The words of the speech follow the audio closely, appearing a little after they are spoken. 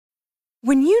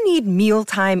When you need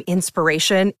mealtime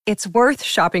inspiration, it's worth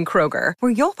shopping Kroger,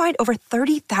 where you'll find over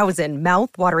 30,000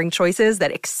 mouth-watering choices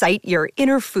that excite your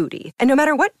inner foodie. And no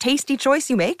matter what tasty choice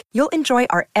you make, you'll enjoy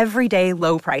our everyday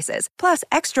low prices, plus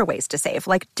extra ways to save,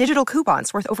 like digital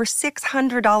coupons worth over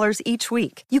 $600 each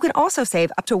week. You can also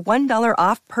save up to $1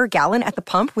 off per gallon at the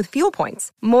pump with fuel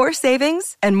points. More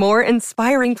savings and more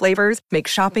inspiring flavors make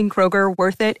shopping Kroger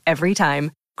worth it every time.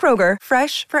 Kroger,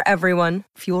 fresh for everyone.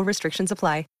 Fuel restrictions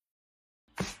apply.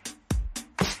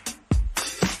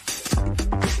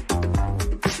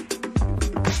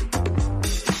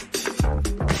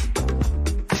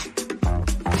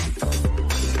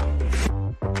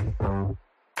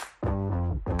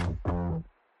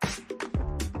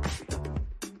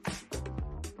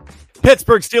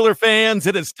 Pittsburgh Steelers fans,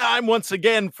 it is time once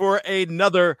again for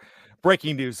another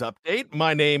breaking news update.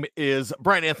 My name is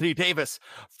Brian Anthony Davis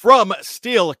from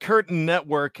Steel Curtain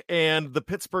Network, and the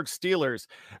Pittsburgh Steelers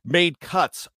made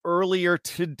cuts earlier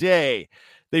today.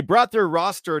 They brought their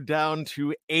roster down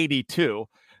to 82.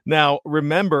 Now,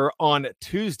 remember, on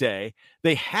Tuesday,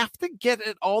 they have to get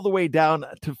it all the way down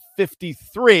to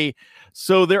 53,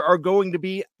 so there are going to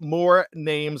be more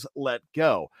names let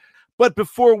go. But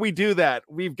before we do that,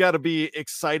 we've got to be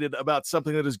excited about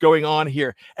something that is going on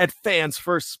here at Fans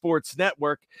First Sports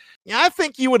Network. I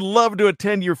think you would love to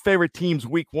attend your favorite team's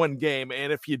Week 1 game,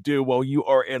 and if you do, well, you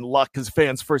are in luck, because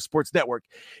Fans First Sports Network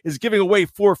is giving away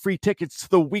 4 free tickets to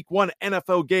the Week 1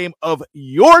 NFL game of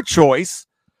your choice,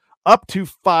 up to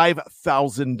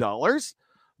 $5,000.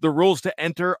 The rules to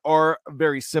enter are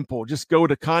very simple. Just go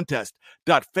to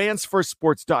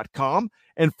contest.fansfirstsports.com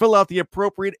and fill out the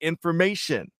appropriate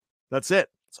information. That's it.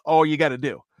 That's all you got to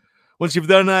do. Once you've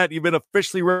done that, you've been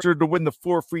officially registered to win the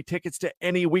 4 free tickets to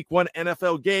any Week 1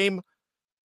 NFL game.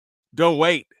 Don't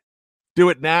wait. Do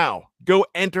it now. Go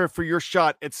enter for your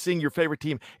shot at seeing your favorite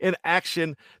team in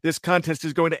action. This contest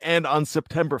is going to end on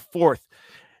September 4th.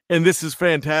 And this is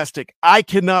fantastic. I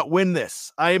cannot win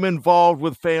this. I am involved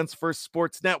with Fans First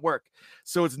Sports Network.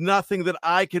 So it's nothing that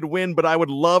I could win, but I would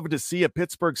love to see a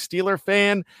Pittsburgh Steelers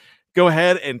fan go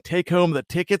ahead and take home the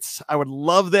tickets. I would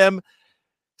love them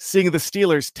seeing the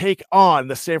Steelers take on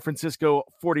the San Francisco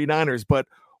 49ers. But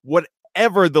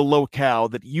whatever the locale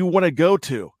that you want to go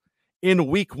to in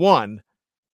Week 1,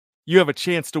 you have a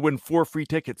chance to win 4 free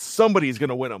tickets. Somebody's going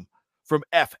to win them from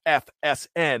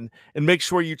FFSN. And make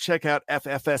sure you check out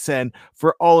FFSN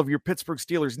for all of your Pittsburgh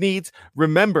Steelers needs.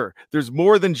 Remember, there's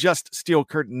more than just Steel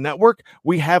Curtain Network.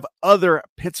 We have other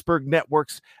Pittsburgh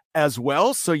networks as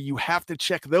well, so you have to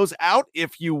check those out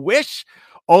if you wish.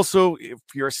 Also, if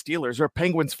you're a Steelers or a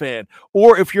Penguins fan,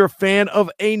 or if you're a fan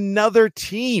of another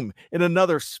team in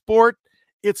another sport,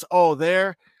 it's all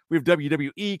there. We have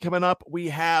WWE coming up. We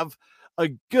have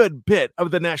a good bit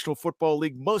of the National Football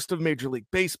League, most of Major League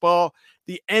Baseball,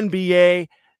 the NBA,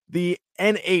 the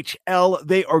NHL.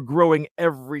 They are growing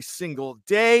every single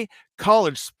day.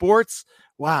 College sports.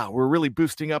 Wow, we're really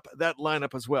boosting up that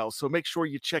lineup as well. So make sure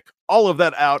you check all of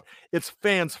that out. It's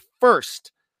Fans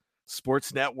First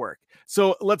Sports Network.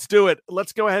 So let's do it.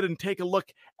 Let's go ahead and take a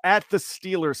look at the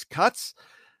Steelers cuts.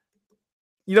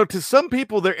 You know, to some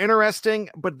people, they're interesting,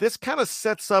 but this kind of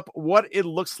sets up what it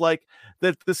looks like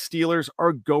that the Steelers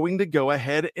are going to go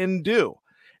ahead and do.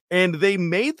 And they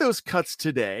made those cuts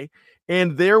today,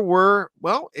 and there were,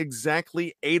 well,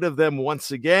 exactly 8 of them once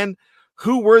again.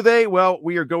 Who were they? Well,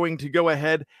 we are going to go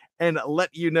ahead and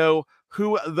let you know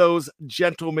who those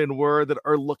gentlemen were that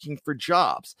are looking for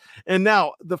jobs. And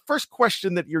now, the first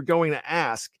question that you're going to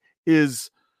ask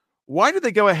is, why did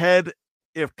they go ahead,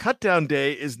 if cutdown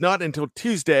day is not until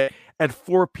Tuesday at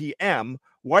 4 p.m.,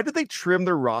 why did they trim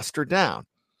their roster down?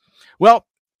 Well,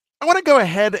 I want to go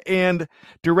ahead and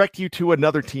direct you to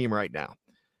another team right now.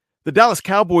 The Dallas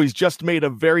Cowboys just made a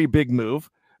very big move,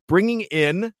 bringing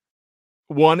in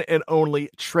one and only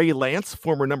Trey Lance,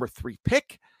 former number 3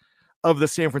 pick of the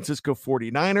San Francisco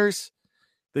 49ers.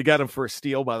 They got him for a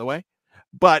steal, by the way.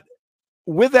 But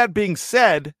with that being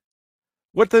said,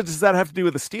 what does that have to do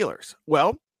with the Steelers?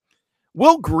 Well,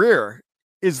 Will Grier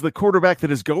is the quarterback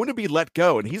that is going to be let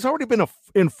go, and he's already been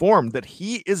informed that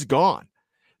he is gone,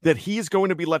 that he is going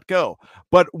to be let go.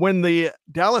 But when the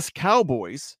Dallas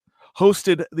Cowboys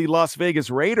hosted the Las Vegas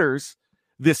Raiders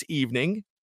this evening,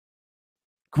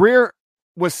 Grier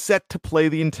was set to play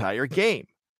the entire game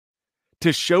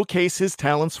to showcase his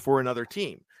talents for another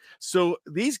team. So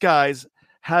these guys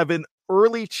have an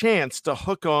early chance to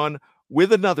hook on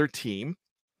with another team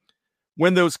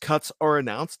when those cuts are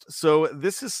announced. So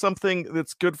this is something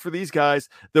that's good for these guys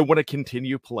that want to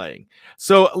continue playing.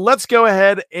 So let's go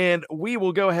ahead and we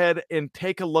will go ahead and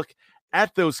take a look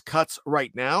at those cuts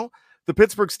right now. The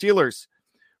Pittsburgh Steelers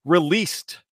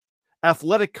released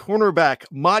Athletic cornerback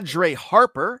Madre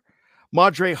Harper.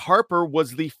 Madre Harper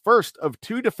was the first of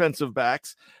two defensive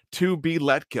backs to be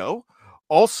let go.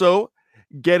 Also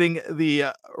getting the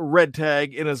red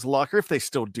tag in his locker, if they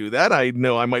still do that. I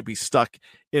know I might be stuck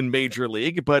in Major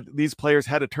League, but these players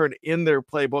had to turn in their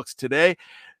playbooks today.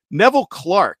 Neville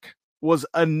Clark was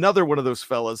another one of those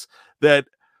fellas that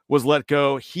was let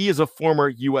go. He is a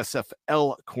former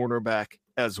USFL cornerback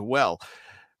as well.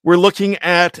 We're looking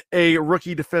at a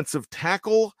rookie defensive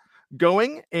tackle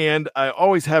going, and I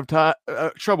always have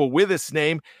trouble with this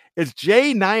name. It's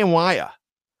Jay Nyawaya.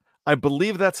 I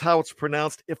believe that's how it's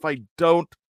pronounced. If I don't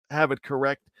have it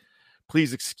correct,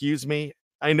 please excuse me.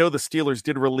 I know the Steelers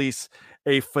did release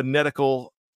a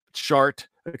phonetical chart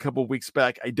a couple weeks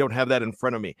back. I don't have that in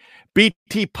front of me.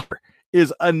 BT Pupper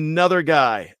is another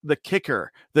guy, the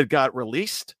kicker, that got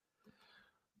released.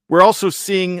 We're also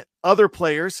seeing other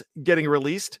players getting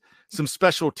released, some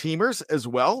special teamers as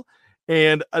well.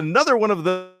 And another one of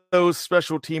those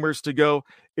special teamers to go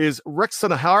is Rex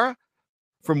Sanahara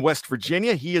from West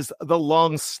Virginia. He is the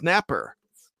long snapper.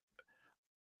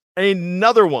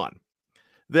 Another one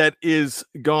that is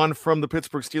gone from the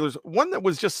Pittsburgh Steelers, one that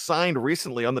was just signed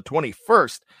recently on the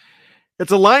 21st.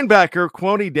 It's a linebacker,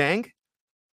 Kwoni Dang.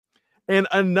 And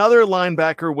another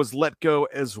linebacker was let go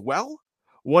as well.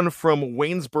 One from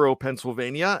Waynesboro,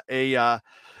 Pennsylvania.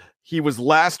 He was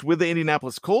last with the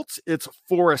Indianapolis Colts. It's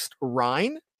Forrest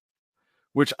Rhine,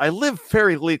 which I live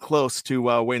fairly close to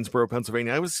Waynesboro,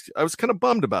 Pennsylvania. I was kind of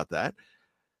bummed about that.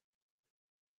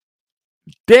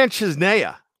 Dan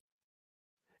Chisnea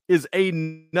is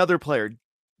another player.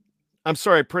 I'm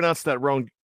sorry, I pronounced that wrong.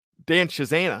 Dan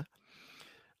Chisana,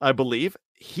 I believe.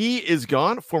 He is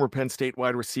gone, former Penn State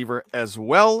wide receiver as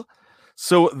well.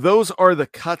 So those are the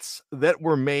cuts that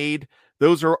were made.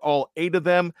 Those are all 8 of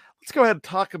them. Let's go ahead and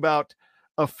talk about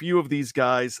a few of these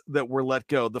guys that were let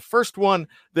go. The first one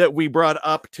that we brought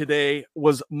up today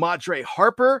was Madre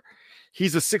Harper.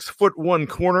 He's a 6'1"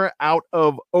 corner out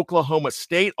of Oklahoma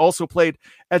State, also played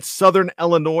at Southern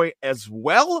Illinois as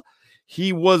well.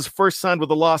 He was first signed with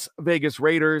the Las Vegas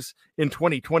Raiders in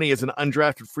 2020 as an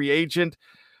undrafted free agent,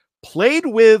 played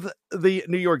with the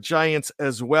New York Giants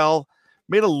as well,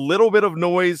 made a little bit of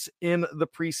noise in the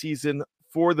preseason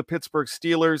for the Pittsburgh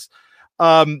Steelers.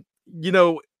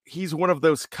 He's one of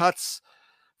those cuts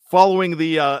following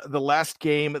the last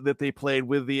game that they played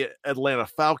with the Atlanta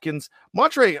Falcons.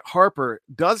 Madre Harper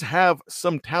does have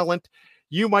some talent.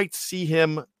 You might see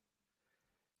him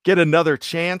get another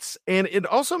chance. And it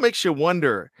also makes you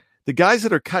wonder, the guys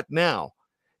that are cut now,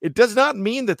 it does not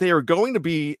mean that they are going to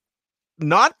be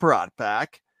not brought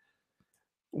back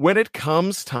when it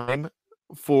comes time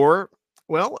for,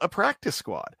 a practice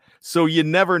squad. So you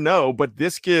never know, but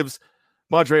this gives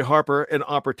Madre Harper an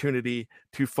opportunity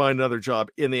to find another job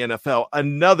in the NFL.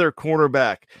 Another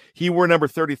cornerback. He wore number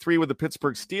 33 with the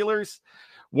Pittsburgh Steelers.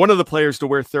 One of the players to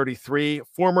wear 33,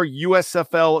 former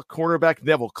USFL cornerback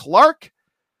Neville Clark.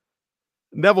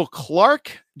 Neville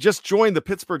Clark just joined the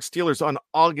Pittsburgh Steelers on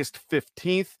August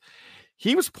 15th.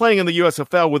 He was playing in the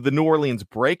USFL with the New Orleans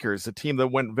Breakers, a team that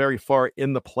went very far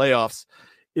in the playoffs,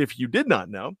 if you did not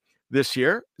know, this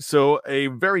year. So a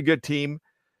very good team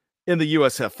in the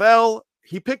USFL.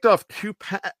 He picked off two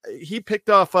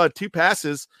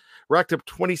passes, racked up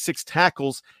 26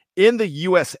 tackles in the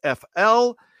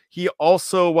USFL. He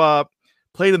also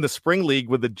played in the spring league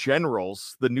with the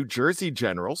Generals, the New Jersey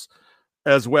Generals,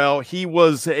 as well. He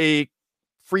was a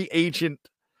free agent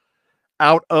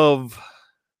out of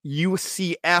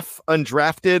UCF,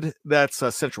 undrafted. That's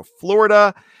Central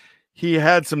Florida. He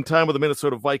had some time with the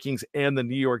Minnesota Vikings and the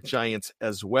New York Giants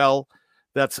as well.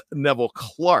 That's Neville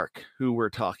Clark, who we're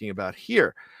talking about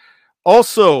here.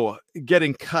 Also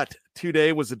getting cut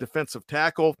today was a defensive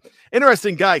tackle.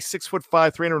 Interesting guy, 6'5",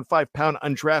 305-pound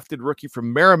undrafted rookie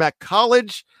from Merrimack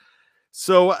College.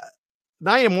 So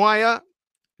Nyawaya,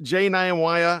 Jay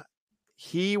Nyawaya,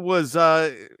 he was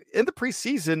in the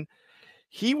preseason,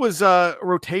 he was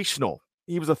rotational.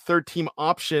 He was a third-team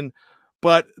option,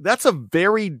 but that's a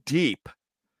very deep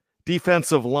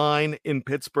defensive line in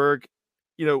Pittsburgh.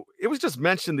 It was just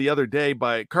mentioned the other day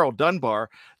by Carl Dunbar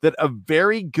that a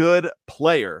very good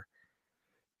player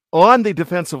on the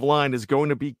defensive line is going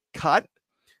to be cut.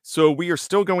 So we are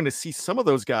still going to see some of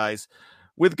those guys,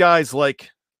 with guys like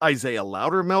Isaiah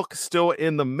Loudermilk still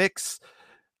in the mix.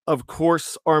 Of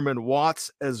course, Armand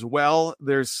Watts as well.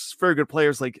 There's very good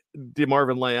players like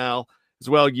DeMarvin Leal as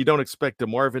well. You don't expect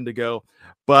DeMarvin to go.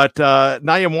 But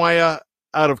Nyawaya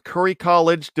out of Curry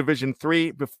College, Division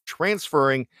III,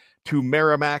 transferring to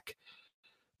Merrimack,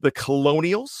 the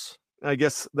Colonials. I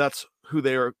guess that's who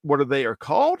they are, what they are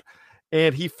called.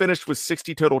 and he finished with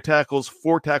 60 total tackles,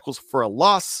 4 tackles for a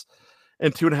loss,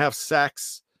 and 2.5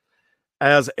 sacks.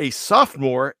 As a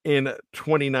sophomore in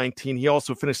 2019, he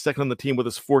also finished second on the team with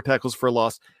his 4 tackles for a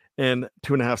loss and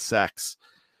 2.5 sacks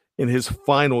in his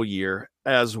final year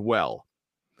as well.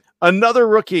 Another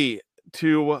rookie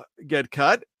to get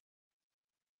cut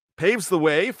paves the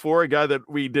way for a guy that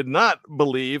we did not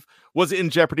believe was in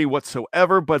jeopardy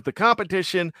whatsoever, but the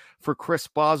competition for Chris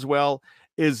Boswell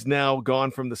is now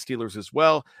gone from the Steelers as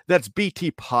well. That's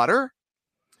B.T. Potter.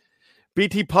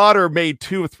 B.T. Potter made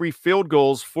 2 of 3 field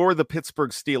goals for the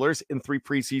Pittsburgh Steelers in 3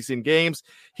 preseason games.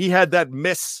 He had that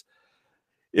miss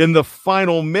in the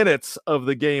final minutes of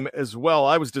the game as well.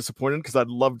 I was disappointed because I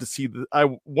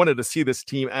wanted to see this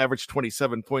team average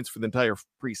 27 points for the entire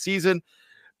preseason,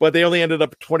 but they only ended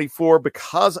up 24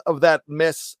 because of that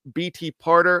miss. B.T.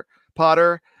 Potter,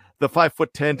 the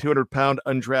 5'10", 200-pound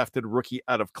undrafted rookie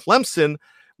out of Clemson,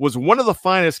 was one of the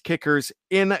finest kickers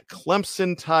in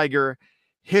Clemson Tiger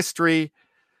history.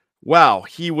 Wow,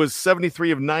 he was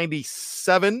 73 of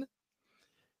 97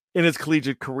 in his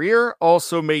collegiate career,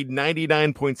 also made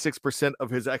 99.6% of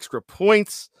his extra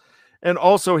points, and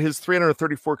also his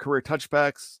 334 career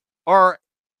touchbacks are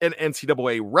an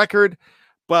NCAA record.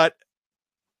 But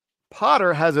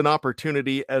Potter has an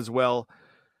opportunity as well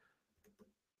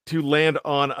to land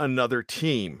on another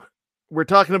team. We're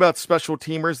talking about special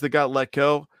teamers that got let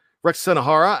go. Rex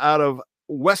Senahara out of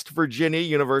West Virginia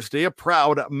University, a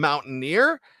proud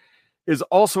Mountaineer, is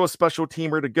also a special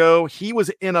teamer to go. He was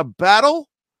in a battle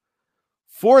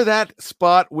for that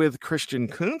spot with Christian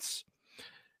Kuntz.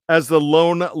 As the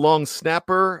lone long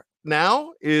snapper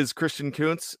now is Christian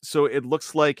Kuntz, so it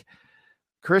looks like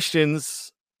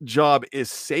Christian's job is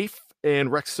safe,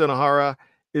 and Rex Senahara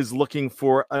is looking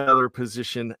for another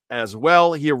position as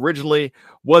well. He originally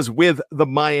was with the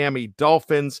Miami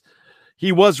Dolphins.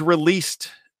 He was released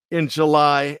in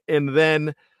July, and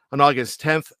then on August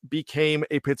 10th became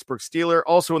a Pittsburgh Steeler.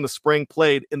 Also in the spring,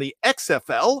 played in the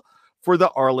XFL for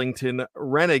the Arlington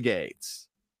Renegades.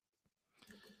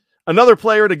 Another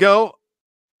player to go,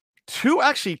 two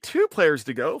players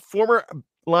to go. Former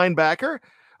linebacker,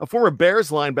 a former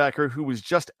Bears linebacker who was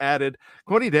just added,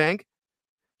 Kwony Dang.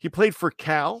 He played for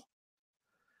Cal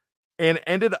and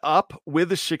ended up with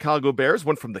the Chicago Bears,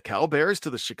 went from the Cal Bears to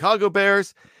the Chicago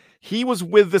Bears. He was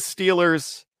with the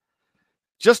Steelers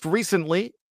just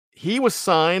recently. He was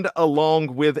signed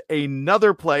along with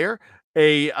another player.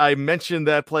 I mentioned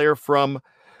that player from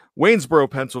Waynesboro,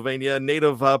 Pennsylvania,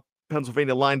 native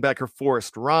Pennsylvania linebacker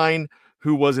Forrest Rhyne,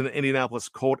 who was an Indianapolis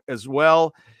Colt as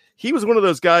well. He was one of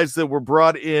those guys that were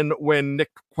brought in when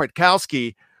Nick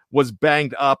Kwiatkowski was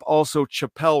banged up. Also,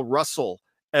 Chappelle Russell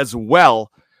as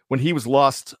well, when he was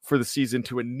lost for the season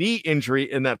to a knee injury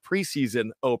in that preseason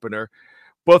opener.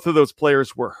 Both of those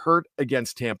players were hurt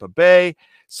against Tampa Bay.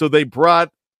 So they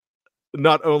brought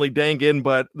not only Dang in,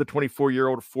 but the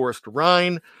 24-year-old Forrest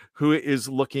Rhyne, who is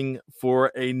looking for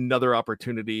another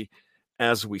opportunity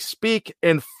as we speak.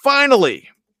 And finally,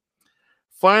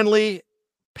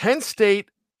 Penn State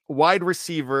wide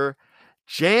receiver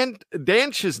Dan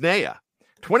Chisnea,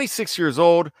 26 years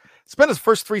old, spent his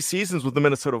first 3 seasons with the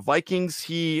Minnesota Vikings.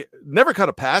 He never caught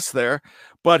a pass there,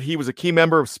 but he was a key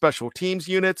member of special teams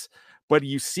units. But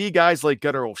you see guys like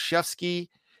Gunnar Olszewski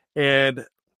and,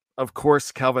 of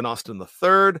course, Calvin Austin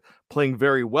III playing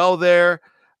very well there.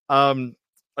 A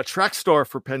track star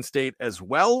for Penn State as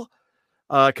well.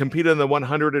 Competed in the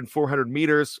 100 and 400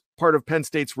 meters, part of Penn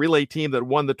State's relay team that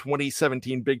won the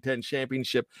 2017 Big Ten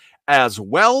Championship as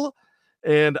well.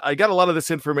 And I got a lot of this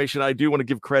information. I do want to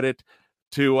give credit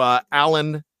to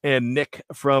Alan and Nick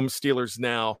from Steelers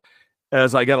Now,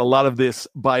 as I got a lot of this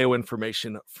bio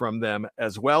information from them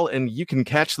as well. And you can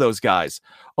catch those guys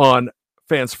on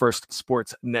Fans First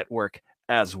Sports Network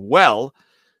as well.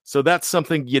 So that's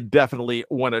something you definitely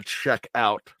want to check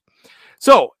out.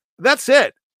 So that's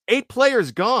it. 8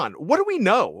 players gone. What do we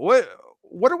know?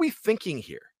 What are we thinking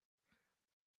here?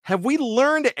 Have we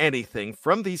learned anything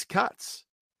from these cuts?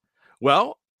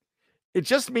 Well, it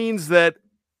just means that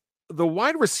the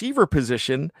wide receiver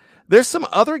position, there's some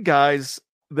other guys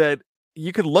that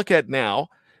you could look at now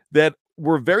that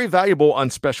were very valuable on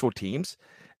special teams.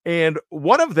 And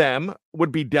one of them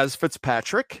would be Des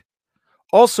Fitzpatrick,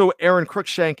 also Aaron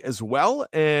Cruikshank as well.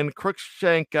 And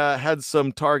Cruikshank had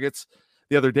some targets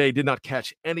the other day, did not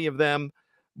catch any of them,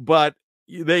 but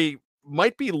they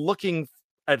might be looking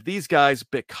at these guys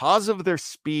because of their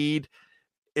speed.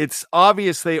 It's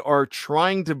obvious they are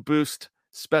trying to boost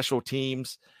special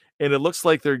teams, and it looks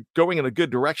like they're going in a good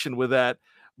direction with that.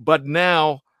 But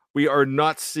now we are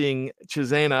not seeing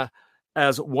Chisnea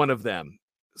as one of them.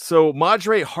 So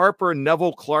Madre Harper and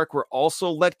Neville Clark were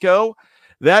also let go.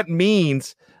 That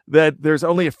means that there's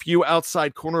only a few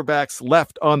outside cornerbacks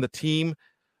left on the team.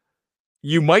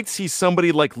 You might see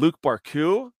somebody like Luke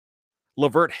Barku,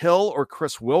 Lavert Hill, or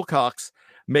Chris Wilcox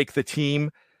make the team.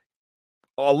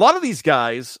 A lot of these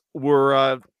guys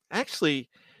were actually,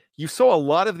 you saw a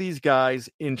lot of these guys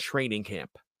in training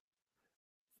camp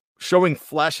showing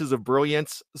flashes of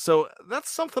brilliance. So that's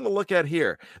something to look at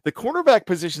here. The cornerback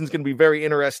position is going to be very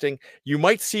interesting. You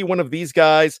might see one of these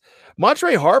guys.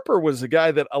 Madre Harper was a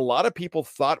guy that a lot of people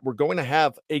thought were going to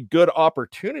have a good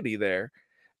opportunity there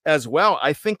as well.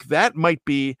 I think that might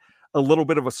be a little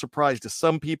bit of a surprise to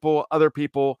some people. Other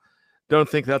people don't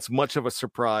think that's much of a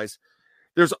surprise.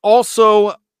 There's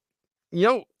also,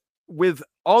 with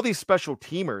all these special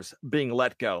teamers being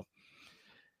let go,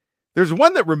 there's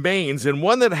one that remains and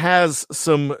one that has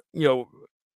some,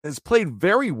 has played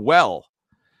very well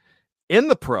in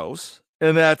the pros,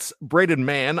 and that's Braden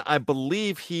Mann. I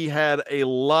believe he had a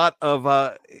lot of,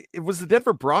 it was the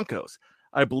Denver Broncos,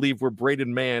 I believe, where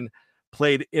Braden Mann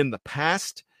played in the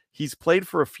past. He's played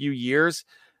for a few years.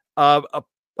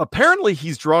 Apparently,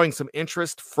 he's drawing some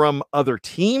interest from other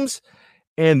teams,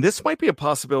 and this might be a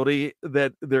possibility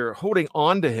that they're holding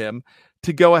on to him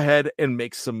to go ahead and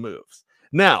make some moves.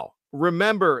 Now,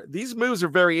 remember, these moves are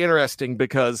very interesting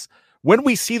because when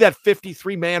we see that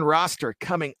 53-man roster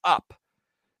coming up,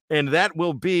 and that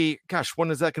will be,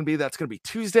 when is that going to be? That's going to be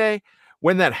Tuesday.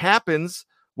 When that happens,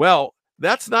 well,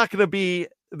 that's not going to be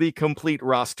the complete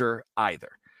roster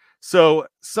either. So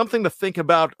something to think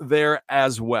about there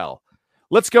as well.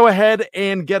 Let's go ahead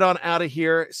and get on out of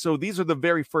here. So these are the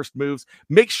very first moves.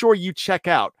 Make sure you check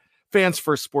out Fans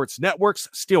First Sports Network's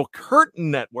Steel Curtain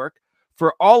Network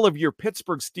for all of your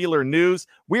Pittsburgh Steelers news.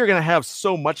 We are going to have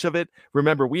so much of it.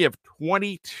 Remember, we have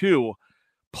 22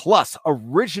 plus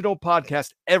original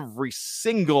podcasts every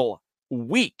single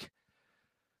week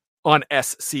on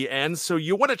SCN. So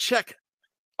you want to check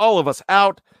all of us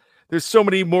out. There's so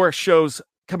many more shows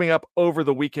coming up over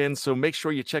the weekend, so make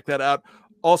sure you check that out.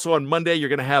 Also on Monday, you're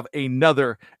going to have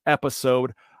another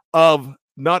episode of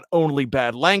not only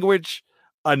Bad Language,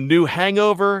 a new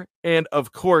Hangover, and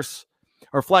of course,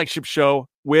 our flagship show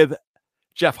with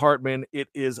Jeff Hartman. It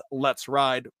is Let's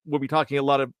Ride. We'll be talking a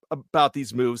lot about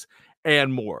these moves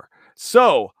and more.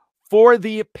 So for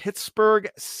the Pittsburgh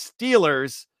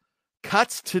Steelers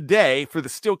cuts today for the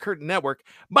Steel Curtain Network,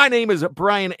 my name is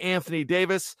Brian Anthony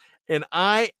Davis, and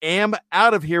I am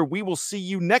out of here. We will see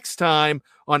you next time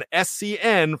on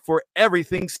SCN for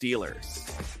Everything Steelers.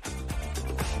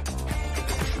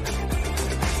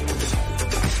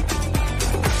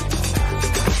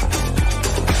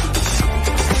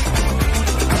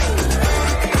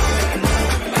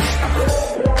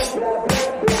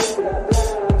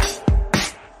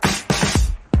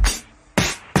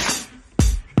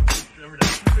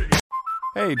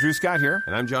 Hey, Drew Scott here,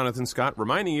 and I'm Jonathan Scott,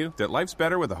 reminding you that life's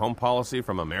better with a home policy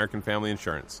from American Family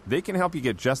Insurance. They can help you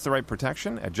get just the right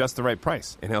protection at just the right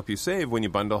price and help you save when you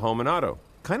bundle home and auto.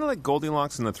 Kind of like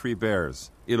Goldilocks and the Three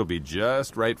Bears. It'll be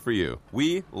just right for you.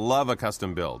 We love a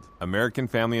custom build. American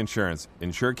Family Insurance.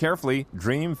 Insure carefully,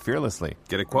 dream fearlessly.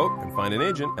 Get a quote and find an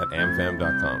agent at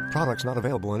amfam.com. Products not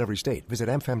available in every state. Visit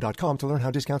amfam.com to learn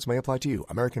how discounts may apply to you.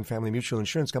 American Family Mutual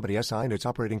Insurance Company, SI, and its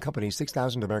operating company,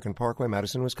 6000 American Parkway,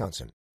 Madison, Wisconsin.